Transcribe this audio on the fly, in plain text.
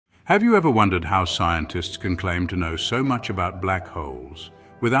Have you ever wondered how scientists can claim to know so much about black holes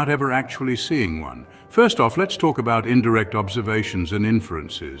without ever actually seeing one? First off, let's talk about indirect observations and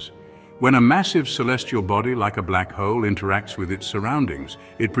inferences. When a massive celestial body like a black hole interacts with its surroundings,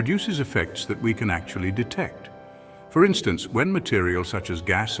 it produces effects that we can actually detect. For instance, when material such as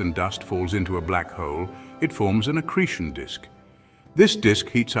gas and dust falls into a black hole, it forms an accretion disk. This disk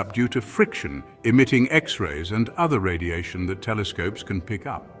heats up due to friction, emitting X-rays and other radiation that telescopes can pick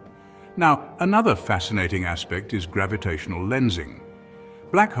up. Now, another fascinating aspect is gravitational lensing.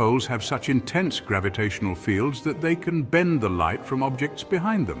 Black holes have such intense gravitational fields that they can bend the light from objects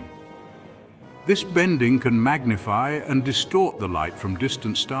behind them. This bending can magnify and distort the light from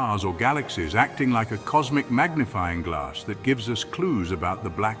distant stars or galaxies, acting like a cosmic magnifying glass that gives us clues about the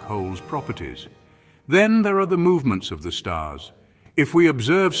black hole's properties. Then there are the movements of the stars. If we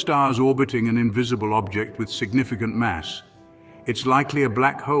observe stars orbiting an invisible object with significant mass, it's likely a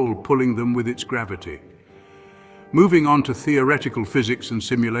black hole pulling them with its gravity. Moving on to theoretical physics and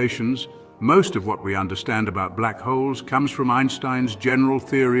simulations, most of what we understand about black holes comes from Einstein's general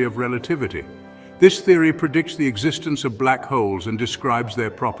theory of relativity. This theory predicts the existence of black holes and describes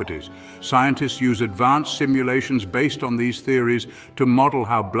their properties. Scientists use advanced simulations based on these theories to model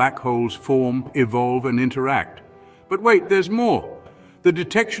how black holes form, evolve, and interact. But wait, there's more. The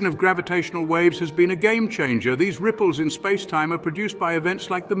detection of gravitational waves has been a game changer. These ripples in space-time are produced by events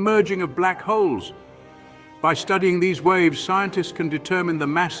like the merging of black holes. By studying these waves, scientists can determine the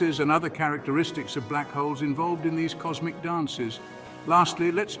masses and other characteristics of black holes involved in these cosmic dances.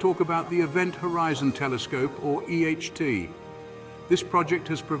 Lastly, let's talk about the Event Horizon Telescope, or EHT. This project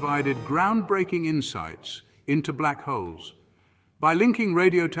has provided groundbreaking insights into black holes. By linking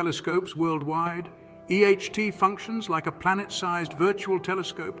radio telescopes worldwide, EHT functions like a planet-sized virtual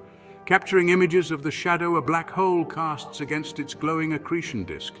telescope, capturing images of the shadow a black hole casts against its glowing accretion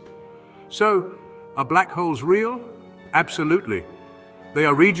disk. So, are black holes real? Absolutely. They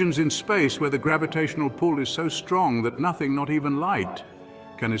are regions in space where the gravitational pull is so strong that nothing, not even light,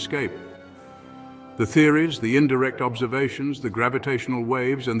 can escape. The theories, the indirect observations, the gravitational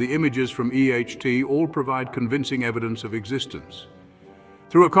waves, and the images from EHT all provide convincing evidence of existence.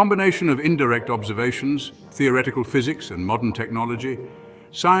 Through a combination of indirect observations, theoretical physics, and modern technology,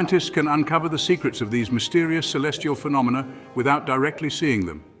 scientists can uncover the secrets of these mysterious celestial phenomena without directly seeing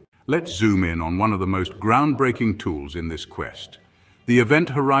them. Let's zoom in on one of the most groundbreaking tools in this quest: the Event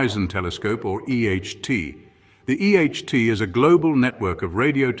Horizon Telescope, or EHT. The EHT is a global network of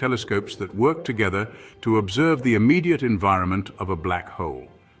radio telescopes that work together to observe the immediate environment of a black hole.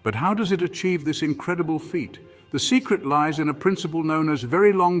 But how does it achieve this incredible feat? The secret lies in a principle known as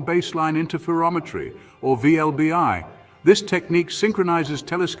Very Long Baseline Interferometry, or VLBI. This technique synchronizes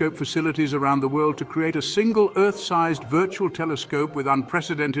telescope facilities around the world to create a single Earth-sized virtual telescope with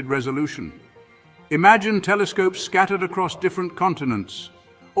unprecedented resolution. Imagine telescopes scattered across different continents,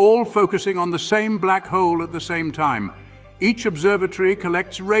 all focusing on the same black hole at the same time. Each observatory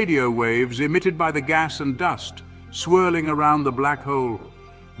collects radio waves emitted by the gas and dust, swirling around the black hole.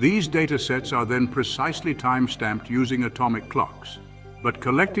 These data sets are then precisely time-stamped using atomic clocks. But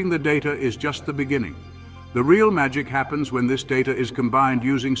collecting the data is just the beginning. The real magic happens when this data is combined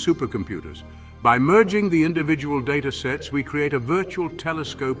using supercomputers. By merging the individual data sets, we create a virtual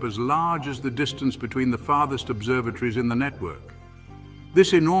telescope as large as the distance between the farthest observatories in the network.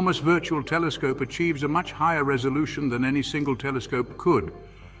 This enormous virtual telescope achieves a much higher resolution than any single telescope could,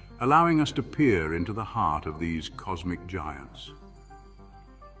 allowing us to peer into the heart of these cosmic giants.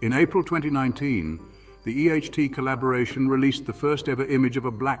 In April 2019, the EHT collaboration released the first ever image of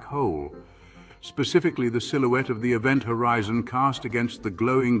a black hole, specifically the silhouette of the event horizon cast against the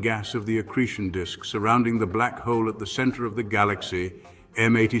glowing gas of the accretion disk surrounding the black hole at the center of the galaxy,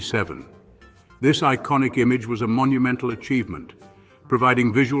 M87. This iconic image was a monumental achievement,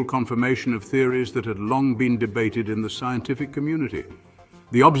 providing visual confirmation of theories that had long been debated in the scientific community.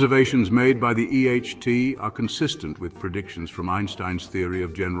 The observations made by the EHT are consistent with predictions from Einstein's theory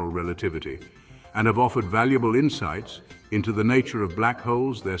of general relativity and have offered valuable insights into the nature of black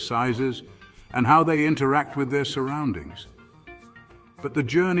holes, their sizes, and how they interact with their surroundings. But the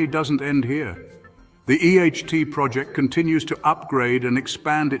journey doesn't end here. The EHT project continues to upgrade and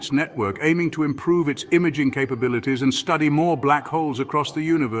expand its network, aiming to improve its imaging capabilities and study more black holes across the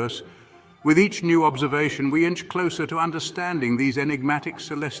universe. With each new observation, we inch closer to understanding these enigmatic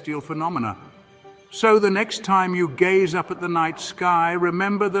celestial phenomena. So the next time you gaze up at the night sky,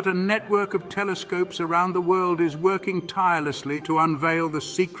 remember that a network of telescopes around the world is working tirelessly to unveil the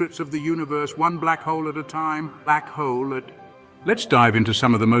secrets of the universe, one black hole at a time. Let's dive into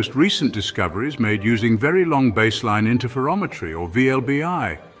some of the most recent discoveries made using Very Long Baseline Interferometry, or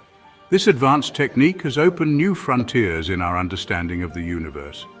VLBI. This advanced technique has opened new frontiers in our understanding of the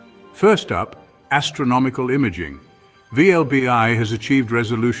universe. First up, astronomical imaging. VLBI has achieved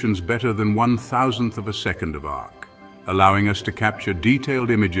resolutions better than 1/1000th of a second of arc, allowing us to capture detailed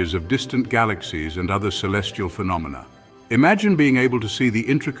images of distant galaxies and other celestial phenomena. Imagine being able to see the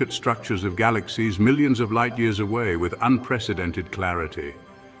intricate structures of galaxies millions of light years away with unprecedented clarity.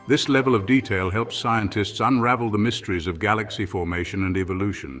 This level of detail helps scientists unravel the mysteries of galaxy formation and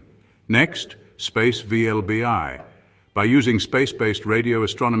evolution. Next, space VLBI. By using space-based radio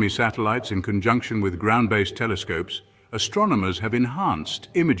astronomy satellites in conjunction with ground-based telescopes, astronomers have enhanced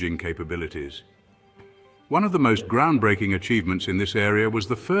imaging capabilities. One of the most groundbreaking achievements in this area was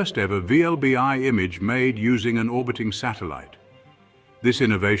the first ever VLBI image made using an orbiting satellite. This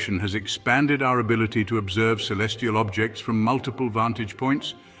innovation has expanded our ability to observe celestial objects from multiple vantage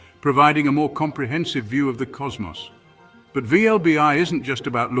points, providing a more comprehensive view of the cosmos. But VLBI isn't just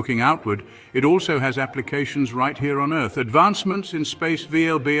about looking outward, it also has applications right here on Earth. Advancements in space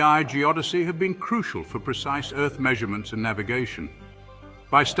VLBI geodesy have been crucial for precise Earth measurements and navigation.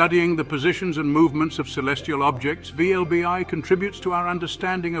 By studying the positions and movements of celestial objects, VLBI contributes to our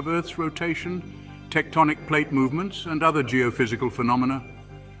understanding of Earth's rotation, tectonic plate movements, and other geophysical phenomena.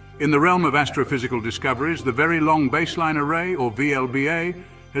 In the realm of astrophysical discoveries, the Very Long Baseline Array, or VLBA,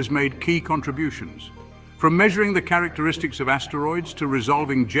 has made key contributions. From measuring the characteristics of asteroids to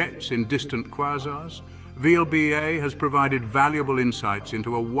resolving jets in distant quasars, VLBA has provided valuable insights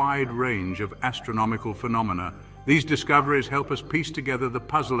into a wide range of astronomical phenomena. These discoveries help us piece together the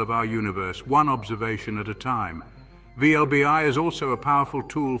puzzle of our universe, one observation at a time. VLBI is also a powerful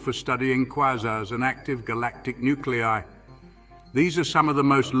tool for studying quasars and active galactic nuclei. These are some of the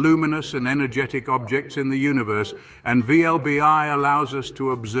most luminous and energetic objects in the universe, and VLBI allows us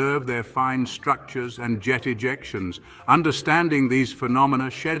to observe their fine structures and jet ejections. Understanding these phenomena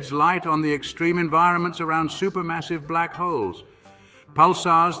sheds light on the extreme environments around supermassive black holes.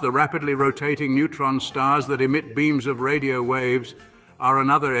 Pulsars, the rapidly rotating neutron stars that emit beams of radio waves, are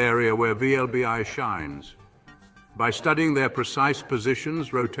another area where VLBI shines. By studying their precise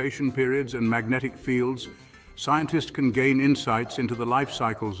positions, rotation periods, and magnetic fields, scientists can gain insights into the life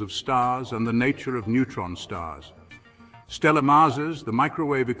cycles of stars and the nature of neutron stars. Stellar masses, the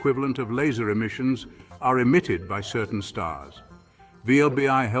microwave equivalent of laser emissions, are emitted by certain stars.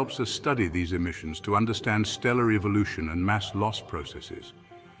 VLBI helps us study these emissions to understand stellar evolution and mass loss processes.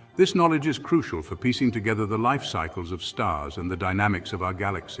 This knowledge is crucial for piecing together the life cycles of stars and the dynamics of our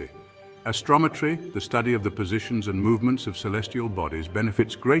galaxy. Astrometry, the study of the positions and movements of celestial bodies,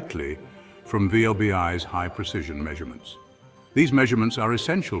 benefits greatly from VLBI's high-precision measurements. These measurements are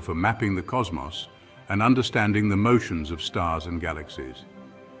essential for mapping the cosmos and understanding the motions of stars and galaxies.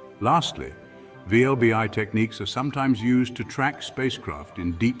 Lastly, VLBI techniques are sometimes used to track spacecraft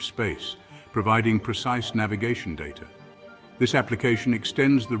in deep space, providing precise navigation data. This application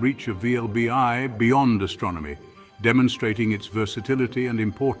extends the reach of VLBI beyond astronomy, demonstrating its versatility and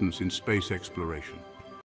importance in space exploration.